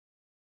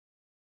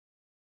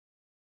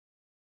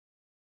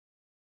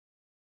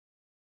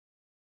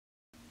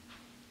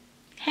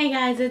Hey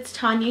guys, it's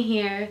Tanya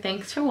here.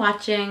 Thanks for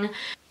watching.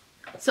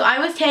 So I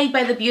was tagged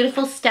by the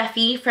beautiful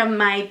Steffi from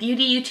my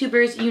Beauty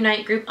YouTubers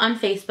Unite group on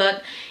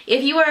Facebook.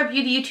 If you are a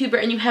beauty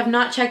YouTuber and you have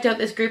not checked out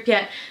this group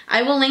yet,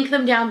 I will link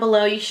them down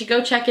below. You should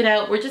go check it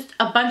out. We're just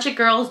a bunch of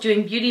girls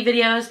doing beauty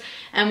videos,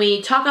 and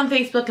we talk on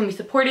Facebook and we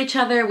support each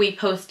other. We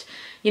post,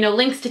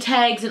 links to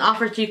tags and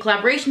offers to do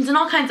collaborations and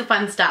all kinds of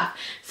fun stuff.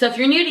 So if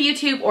you're new to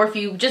YouTube or if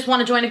you just want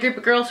to join a group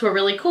of girls who are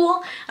really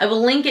cool, I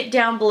will link it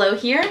down below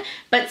here.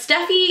 But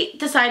Steffi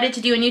decided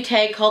to do a new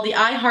tag called the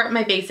I Heart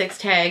My Basics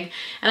tag.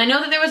 And I know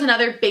that there was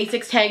another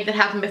basics tag that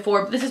happened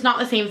before, but this is not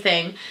the same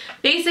thing.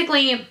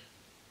 Basically,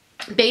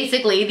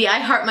 the I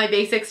Heart My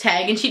Basics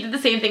tag, and she did the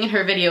same thing in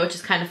her video, which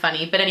is kind of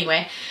funny. But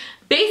anyway,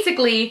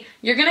 basically,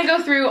 you're gonna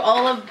go through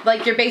all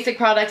of your basic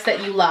products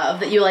that you love,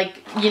 that you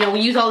we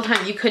use all the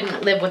time, you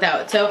couldn't live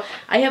without. So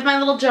I have my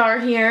little jar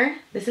here.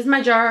 This is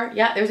my jar.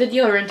 Yeah, there's a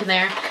deodorant in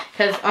there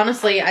because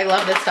honestly, I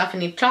love this stuff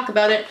and need to talk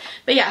about it.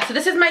 But yeah, so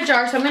this is my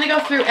jar. So I'm gonna go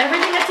through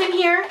everything that's in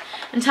here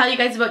and tell you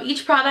guys about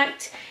each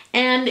product.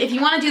 And if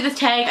you want to do this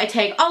tag, I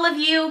tag all of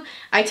you.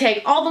 I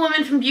tag all the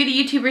women from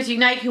Beauty YouTubers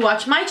Unite who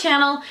watch my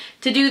channel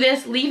to do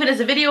this. Leave it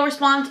as a video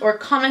response or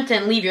comment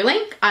and leave your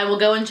link. I will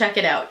go and check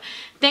it out.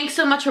 Thanks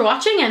so much for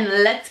watching, and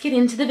let's get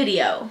into the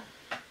video.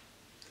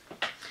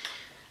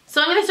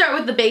 So I'm going to start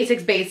with the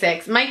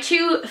basics. My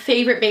two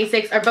favorite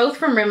basics are both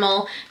from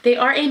Rimmel. They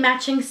are a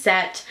matching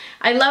set.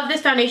 I love this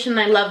foundation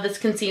and I love this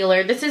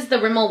concealer. This is the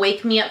Rimmel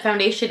Wake Me Up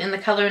foundation in the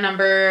color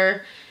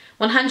number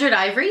 100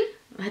 Ivory.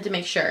 I had to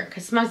make sure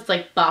because sometimes it's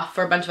like buff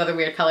or a bunch of other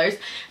weird colors.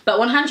 But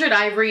 100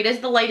 Ivory, it is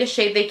the lightest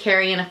shade they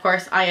carry, and of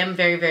course I am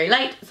very, very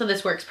light, so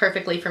this works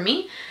perfectly for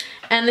me.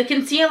 And the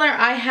concealer,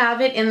 I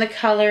have it in the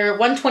color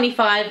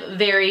 125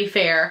 Very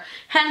Fair,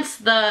 hence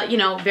the,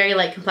 very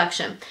light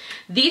complexion.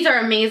 These are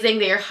amazing.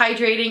 They are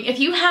hydrating. If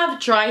you have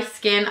dry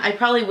skin, I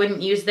probably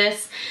wouldn't use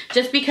this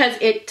just because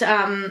it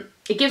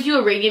gives you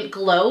a radiant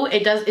glow.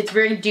 It's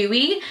very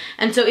dewy,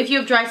 and so if you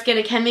have dry skin,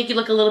 it can make you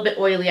look a little bit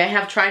oily. I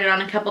have tried it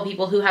on a couple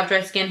people who have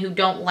dry skin who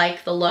don't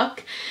like the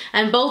look.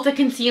 And both the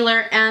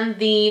concealer and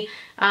the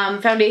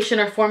foundation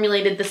are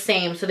formulated the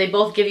same, so they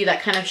both give you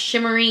that kind of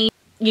shimmery,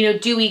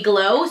 dewy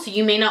glow. So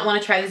you may not want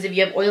to try this if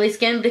you have oily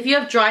skin, but if you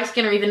have dry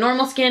skin or even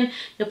normal skin,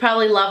 you'll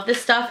probably love this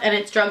stuff, and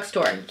it's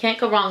drugstore. You can't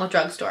go wrong with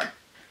drugstore.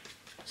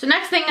 So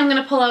next thing I'm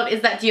going to pull out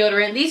is that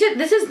deodorant.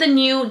 This is the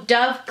new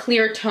Dove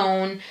Clear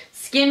Tone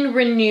Skin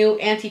Renew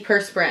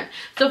Antiperspirant.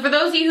 So for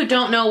those of you who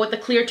don't know what the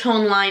Clear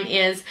Tone line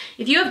is,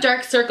 if you have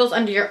dark circles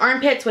under your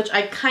armpits, which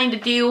I kind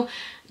of do,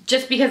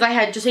 just because I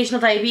had gestational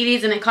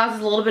diabetes and it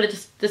causes a little bit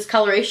of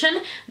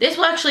discoloration, this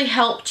will actually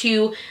help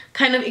to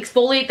kind of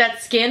exfoliate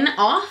that skin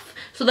off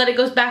so that it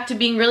goes back to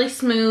being really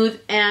smooth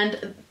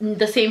and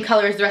the same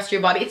color as the rest of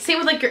your body. It's the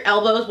same with your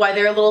elbows, why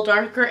they're a little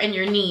darker, and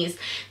your knees.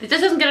 It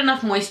just doesn't get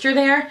enough moisture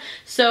there.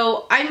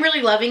 So I'm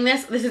really loving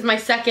this. This is my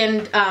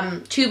second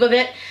tube of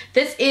it.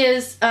 This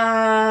is,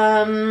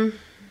 it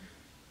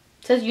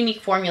says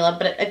unique formula,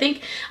 but I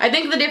think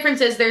the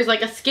difference is there's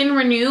like a Skin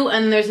Renew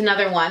and there's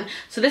another one.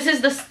 So this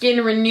is the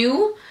Skin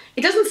Renew.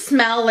 It doesn't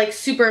smell like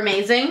super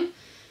amazing.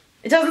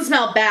 It doesn't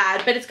smell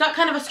bad, but it's got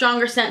kind of a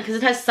stronger scent because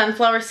it has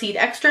sunflower seed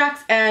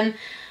extracts and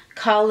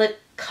calendula,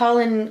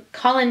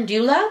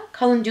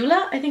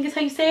 I think is how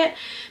you say it.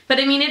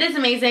 But I mean, it is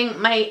amazing.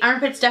 My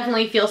armpits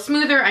definitely feel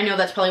smoother. I know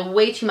that's probably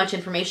way too much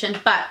information,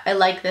 but I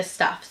like this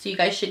stuff, so you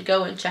guys should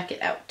go and check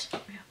it out.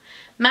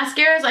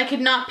 Mascaras, I could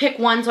not pick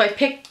one, so I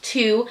picked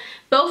two.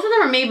 Both of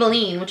them are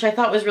Maybelline, which I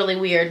thought was really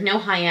weird. No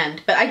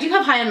high-end. But I do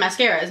have high-end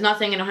mascaras. Not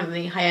saying I don't have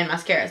any high-end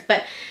mascaras,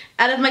 but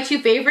out of my two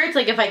favorites,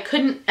 like if I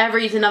couldn't ever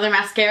use another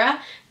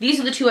mascara, these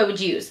are the two I would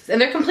use. And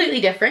they're completely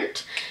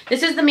different.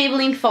 This is the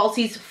Maybelline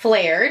Falsies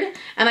Flared.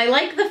 And I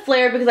like the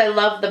Flared because I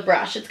love the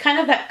brush. It's kind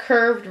of that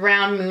curved,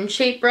 round,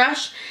 moon-shaped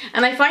brush.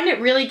 And I find it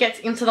really gets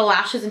into the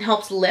lashes and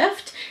helps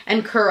lift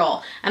and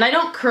curl. And I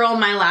don't curl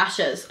my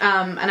lashes.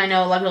 And I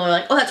know a lot of people are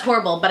like, oh, that's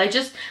horrible. But I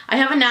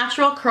have a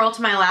natural curl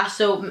to my lash.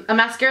 So a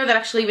mascara that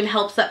actually even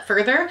helps that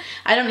further.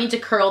 I don't need to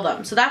curl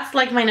them. So that's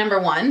like my number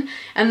one.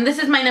 And this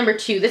is my number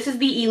two. This is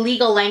the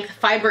Illegal Length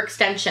Fiber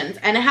Extensions.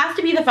 And it has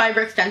to be the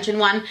fiber extension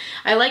one.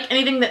 I like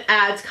anything that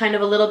adds kind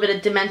of a little bit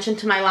of dimension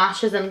to my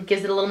lashes and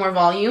gives it a little more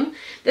volume.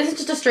 This is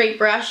just a straight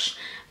brush,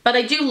 but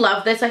I do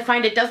love this. I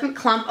find it doesn't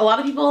clump. A lot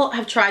of people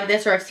have tried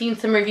this, or I've seen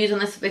some reviews on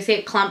this, they say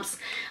it clumps.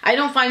 I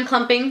don't find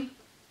clumping,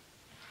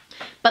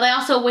 but I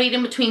also wait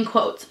in between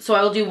coats. So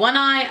I will do one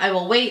eye, I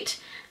will wait,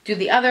 do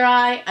the other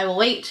eye, I will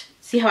wait,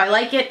 see how I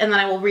like it, and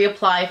then I will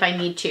reapply if I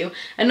need to.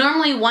 And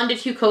normally 1 to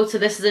 2 coats of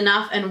this is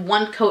enough, and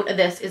 1 coat of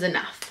this is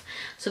enough.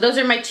 So those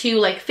are my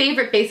two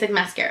favorite basic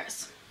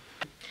mascaras.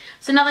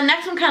 So now the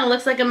next one kind of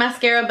looks like a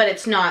mascara, but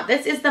it's not.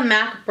 This is the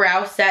MAC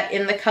Brow Set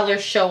in the color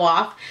Show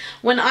Off.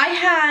 When I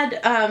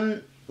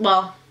had,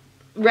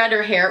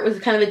 redder hair, it was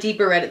kind of a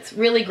deeper red. It's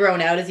really grown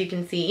out, as you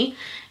can see,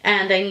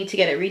 and I need to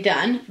get it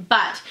redone.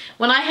 But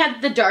when I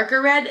had the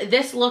darker red,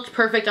 this looked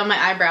perfect on my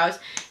eyebrows.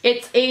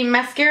 It's a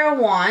mascara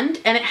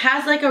wand, and it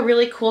has like a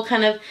really cool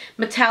kind of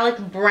metallic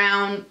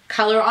brown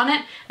color on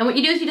it. And what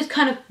you do is you just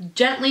kind of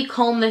gently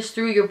comb this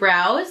through your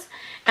brows,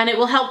 and it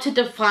will help to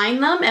define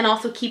them and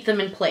also keep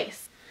them in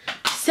place.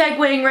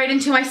 Segueing right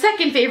into my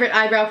second favorite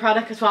eyebrow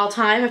product of all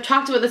time. I've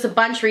talked about this a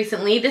bunch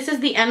recently. This is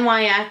the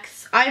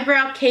NYX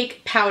Eyebrow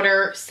Cake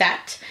Powder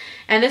Set.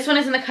 And this one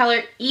is in the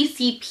color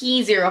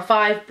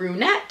ECP05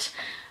 Brunette.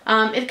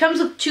 It comes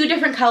with two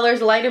different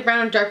colors, lighter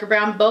brown and darker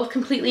brown, both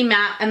completely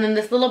matte, and then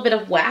this little bit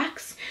of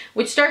wax,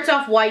 which starts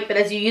off white, but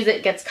as you use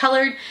it gets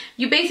colored.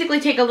 You basically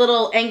take a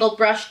little angled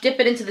brush, dip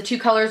it into the two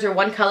colors or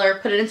one color,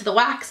 put it into the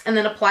wax, and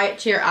then apply it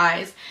to your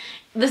eyes.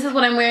 This is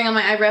what I'm wearing on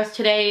my eyebrows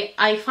today.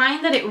 I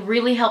find that it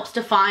really helps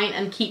define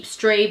and keep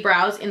stray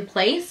brows in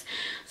place.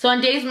 So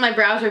on days when my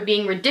brows are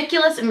being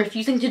ridiculous and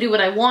refusing to do what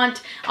I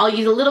want, I'll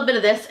use a little bit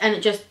of this and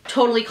it just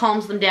totally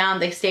calms them down.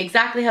 They stay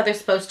exactly how they're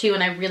supposed to,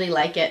 and I really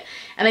like it.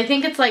 And I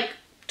think it's like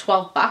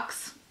 12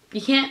 bucks.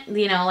 You can't,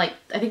 you know, like,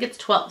 I think it's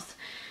 12.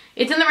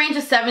 It's in the range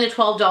of $7 to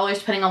 $12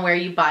 depending on where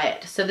you buy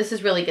it. So this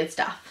is really good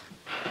stuff.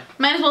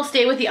 Might as well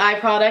stay with the eye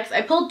products.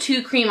 I pulled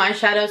two cream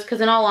eyeshadows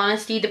because in all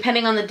honesty,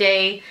 depending on the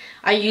day,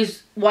 I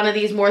use one of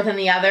these more than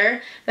the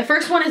other. The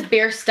first one is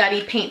Bare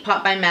Study Paint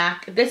Pot by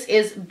MAC. This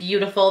is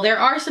beautiful. There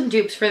are some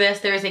dupes for this.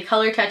 There is a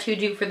color tattoo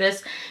dupe for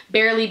this.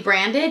 Barely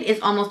branded, is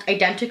almost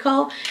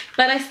identical.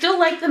 But I still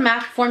like the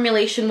MAC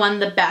formulation one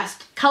the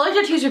best. Color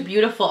tattoos are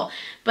beautiful,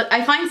 but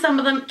I find some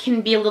of them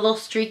can be a little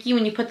streaky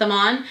when you put them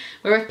on.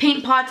 Where with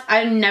paint pots,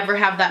 I never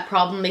have that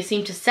problem. They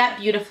seem to set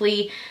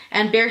beautifully,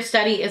 and Bare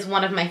Study is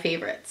one of my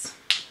favorites.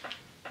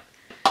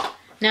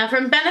 Now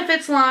from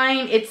Benefit's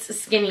line, it's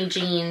Skinny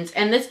Jeans,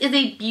 and this is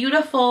a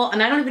beautiful,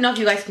 and I don't even know if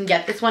you guys can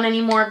get this one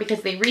anymore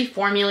because they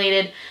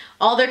reformulated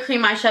all their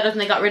cream eyeshadows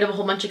and they got rid of a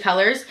whole bunch of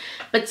colors.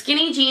 But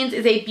Skinny Jeans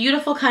is a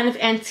beautiful kind of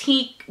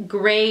antique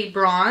gray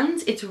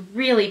bronze. It's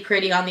really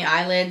pretty on the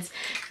eyelids.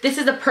 This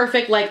is a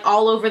perfect like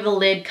all over the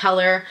lid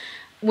color.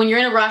 When you're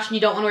in a rush and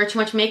you don't want to wear too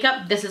much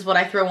makeup, this is what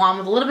I throw on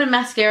with a little bit of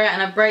mascara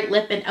and a bright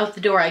lip, and out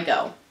the door I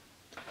go.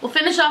 We'll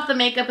finish off the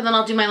makeup and then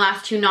I'll do my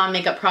last two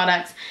non-makeup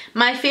products.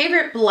 My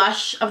favorite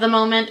blush of the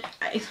moment,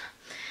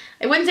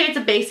 I wouldn't say it's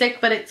a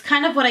basic, but it's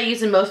kind of what I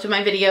use in most of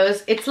my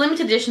videos. It's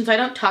limited edition, so I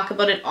don't talk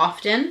about it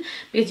often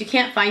because you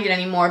can't find it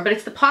anymore, but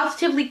it's the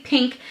Positively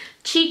Pink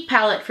Cheek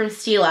Palette from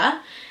Stila.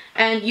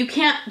 And you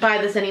can't buy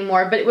this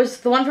anymore, but it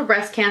was the one for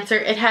breast cancer.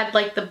 It had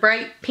like the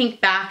bright pink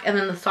back and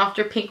then the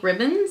softer pink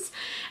ribbons.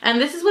 And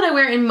this is what I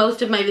wear in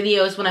most of my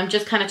videos when I'm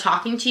just kind of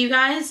talking to you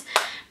guys.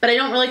 But I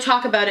don't really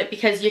talk about it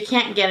because you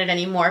can't get it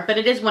anymore. But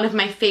it is one of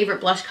my favorite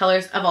blush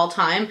colors of all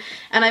time.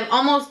 And I've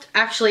almost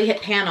actually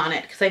hit pan on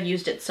it because I've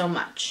used it so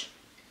much.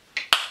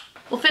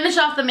 We'll finish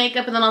off the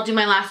makeup and then I'll do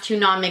my last two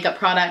non-makeup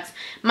products.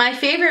 My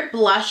favorite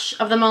blush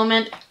of the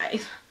moment,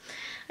 I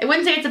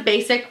wouldn't say it's a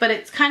basic, but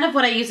it's kind of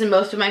what I use in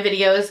most of my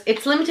videos.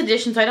 It's limited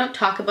edition, so I don't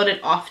talk about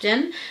it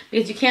often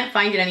because you can't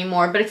find it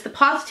anymore. But it's the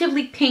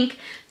Positively Pink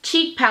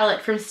Cheek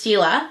Palette from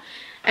Stila.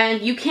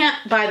 And you can't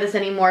buy this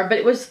anymore, but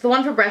it was the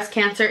one for breast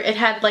cancer. It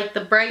had like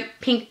the bright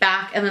pink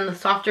back and then the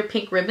softer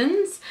pink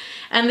ribbons.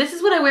 And this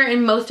is what I wear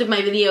in most of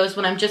my videos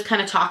when I'm just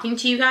kind of talking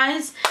to you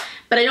guys.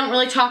 But I don't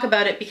really talk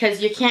about it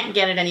because you can't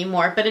get it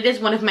anymore. But it is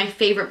one of my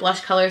favorite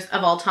blush colors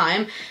of all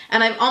time.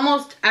 And I've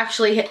almost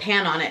actually hit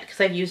pan on it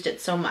because I've used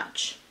it so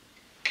much.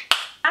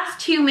 Last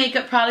two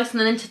makeup products and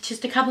then into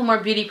just a couple more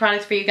beauty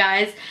products for you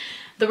guys.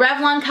 The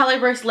Revlon Color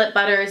Burst Lip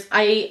Butters.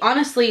 I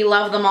honestly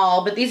love them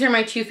all, but these are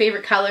my two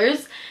favorite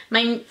colors.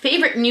 My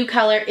favorite new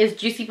color is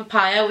Juicy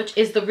Papaya, which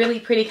is the really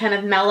pretty kind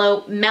of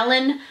mellow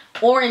melon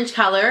orange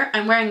color.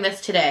 I'm wearing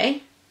this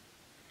today.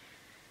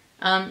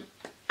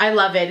 I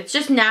love it. It's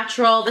just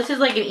natural. This is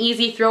like an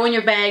easy throw in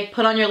your bag,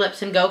 put on your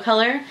lips and go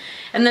color.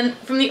 And then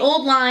from the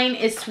old line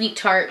is Sweet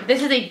Tart.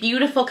 This is a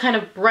beautiful kind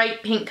of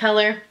bright pink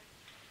color.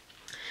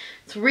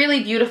 It's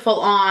really beautiful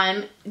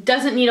on,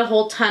 doesn't need a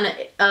whole ton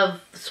of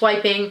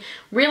swiping,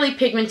 really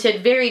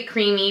pigmented, very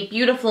creamy,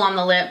 beautiful on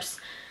the lips.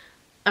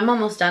 I'm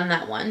almost done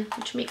that one,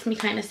 which makes me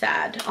kind of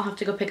sad. I'll have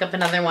to go pick up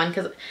another one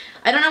because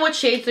I don't know what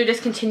shades they're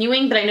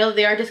discontinuing, but I know that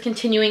they are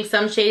discontinuing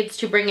some shades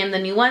to bring in the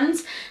new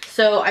ones.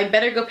 So I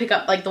better go pick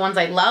up like the ones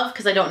I love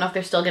because I don't know if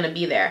they're still going to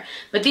be there.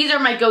 But these are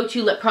my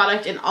go-to lip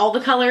product in all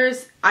the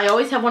colors. I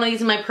always have one of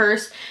these in my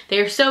purse. They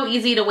are so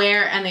easy to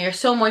wear and they are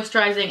so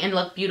moisturizing and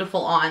look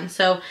beautiful on.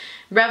 So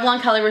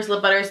Revlon Color Burst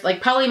Lip Butters,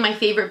 like probably my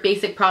favorite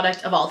basic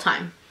product of all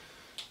time.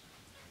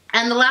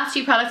 And the last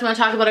two products I'm going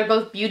to talk about are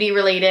both beauty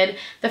related.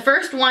 The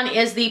first one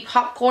is the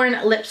Popcorn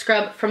Lip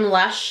Scrub from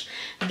Lush.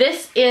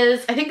 This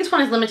is, I think this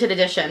one is limited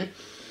edition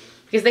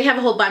because they have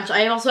a whole bunch.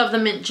 I also have the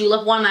Mint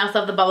Julep one, I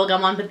also have the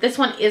Bubblegum one, but this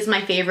one is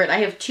my favorite. I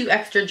have 2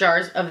 extra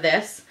jars of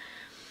this.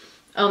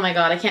 Oh my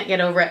god, I can't get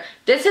over it.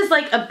 This is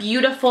like a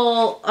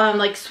beautiful,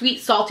 like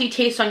sweet, salty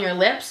taste on your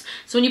lips.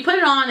 So when you put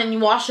it on and you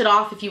wash it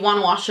off, if you want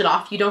to wash it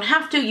off, you don't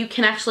have to. You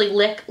can actually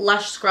lick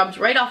Lush scrubs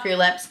right off your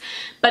lips.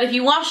 But if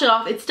you wash it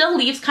off, it still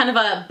leaves kind of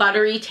a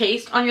buttery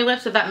taste on your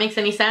lips, if that makes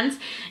any sense.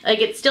 Like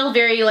it's still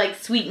very like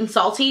sweet and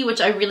salty,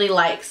 which I really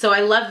like. So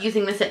I love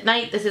using this at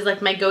night. This is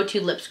like my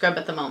go-to lip scrub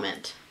at the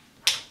moment.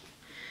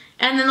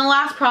 And then the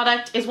last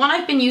product is one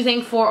I've been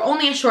using for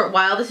only a short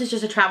while. This is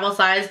just a travel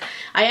size.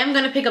 I am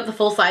going to pick up the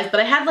full size, but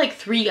I had like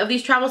 3 of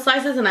these travel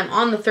sizes and I'm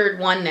on the 3rd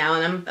one now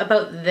and I'm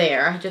about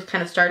there. I just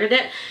kind of started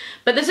it.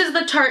 But this is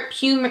the Tarte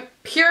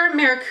Pure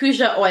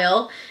Maracuja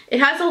Oil. It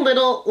has a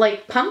little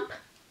like pump,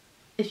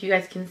 if you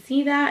guys can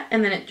see that,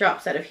 and then it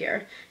drops out of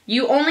here.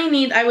 You only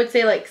need, I would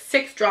say, like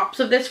 6 drops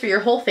of this for your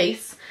whole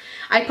face.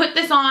 I put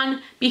this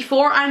on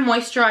before I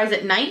moisturize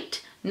at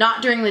night,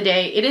 not during the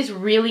day. It is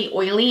really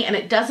oily and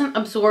it doesn't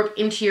absorb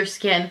into your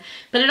skin,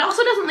 but it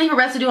also doesn't leave a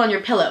residue on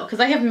your pillow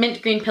because I have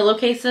mint green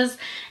pillowcases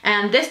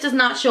and this does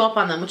not show up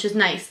on them, which is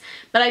nice.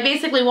 But I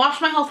basically wash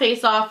my whole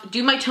face off,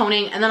 do my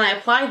toning, and then I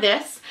apply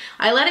this.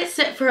 I let it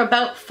sit for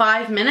about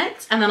 5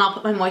 minutes and then I'll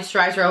put my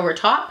moisturizer over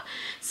top.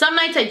 Some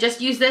nights I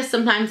just use this,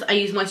 sometimes I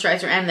use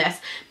moisturizer and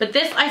this. But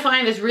this I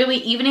find is really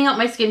evening out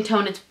my skin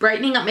tone, it's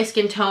brightening up my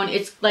skin tone,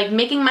 it's like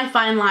making my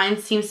fine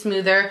lines seem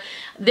smoother.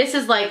 This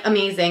is like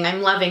amazing,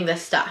 I'm loving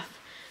this stuff.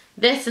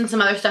 This and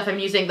some other stuff I'm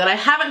using that I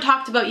haven't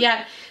talked about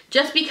yet,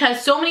 just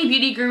because so many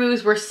beauty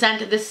gurus were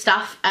sent this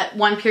stuff at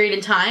one period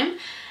in time.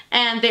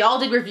 And they all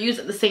did reviews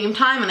at the same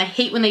time, and I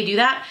hate when they do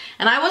that.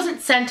 And I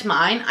wasn't sent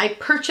mine, I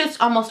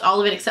purchased almost all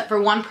of it except for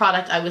one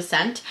product I was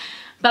sent.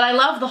 But I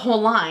love the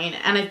whole line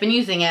and I've been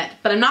using it,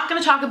 but I'm not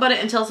going to talk about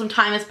it until some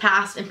time has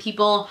passed and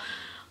people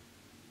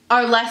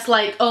are less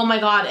like, oh my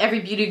god,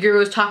 every beauty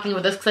guru is talking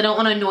about this, because I don't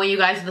want to annoy you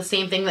guys with the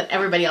same thing that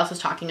everybody else is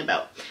talking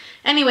about.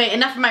 Anyway,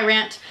 enough of my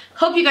rant.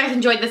 Hope you guys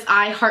enjoyed this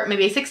I Heart My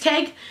Basics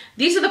tag.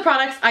 These are the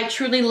products I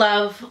truly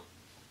love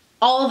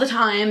all the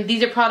time.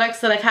 These are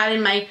products that I've had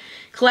in my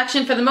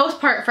collection for the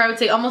most part for I would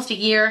say almost a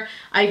year.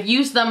 I've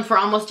used them for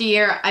almost a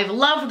year. I've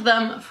loved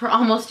them for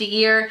almost a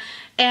year.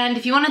 And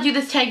if you want to do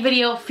this tag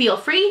video, feel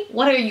free.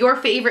 What are your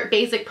favorite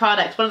basic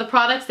products? What are the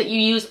products that you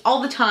use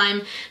all the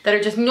time that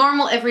are just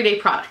normal everyday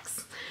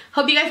products?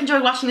 Hope you guys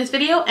enjoyed watching this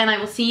video and I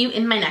will see you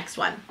in my next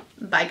one.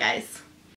 Bye guys.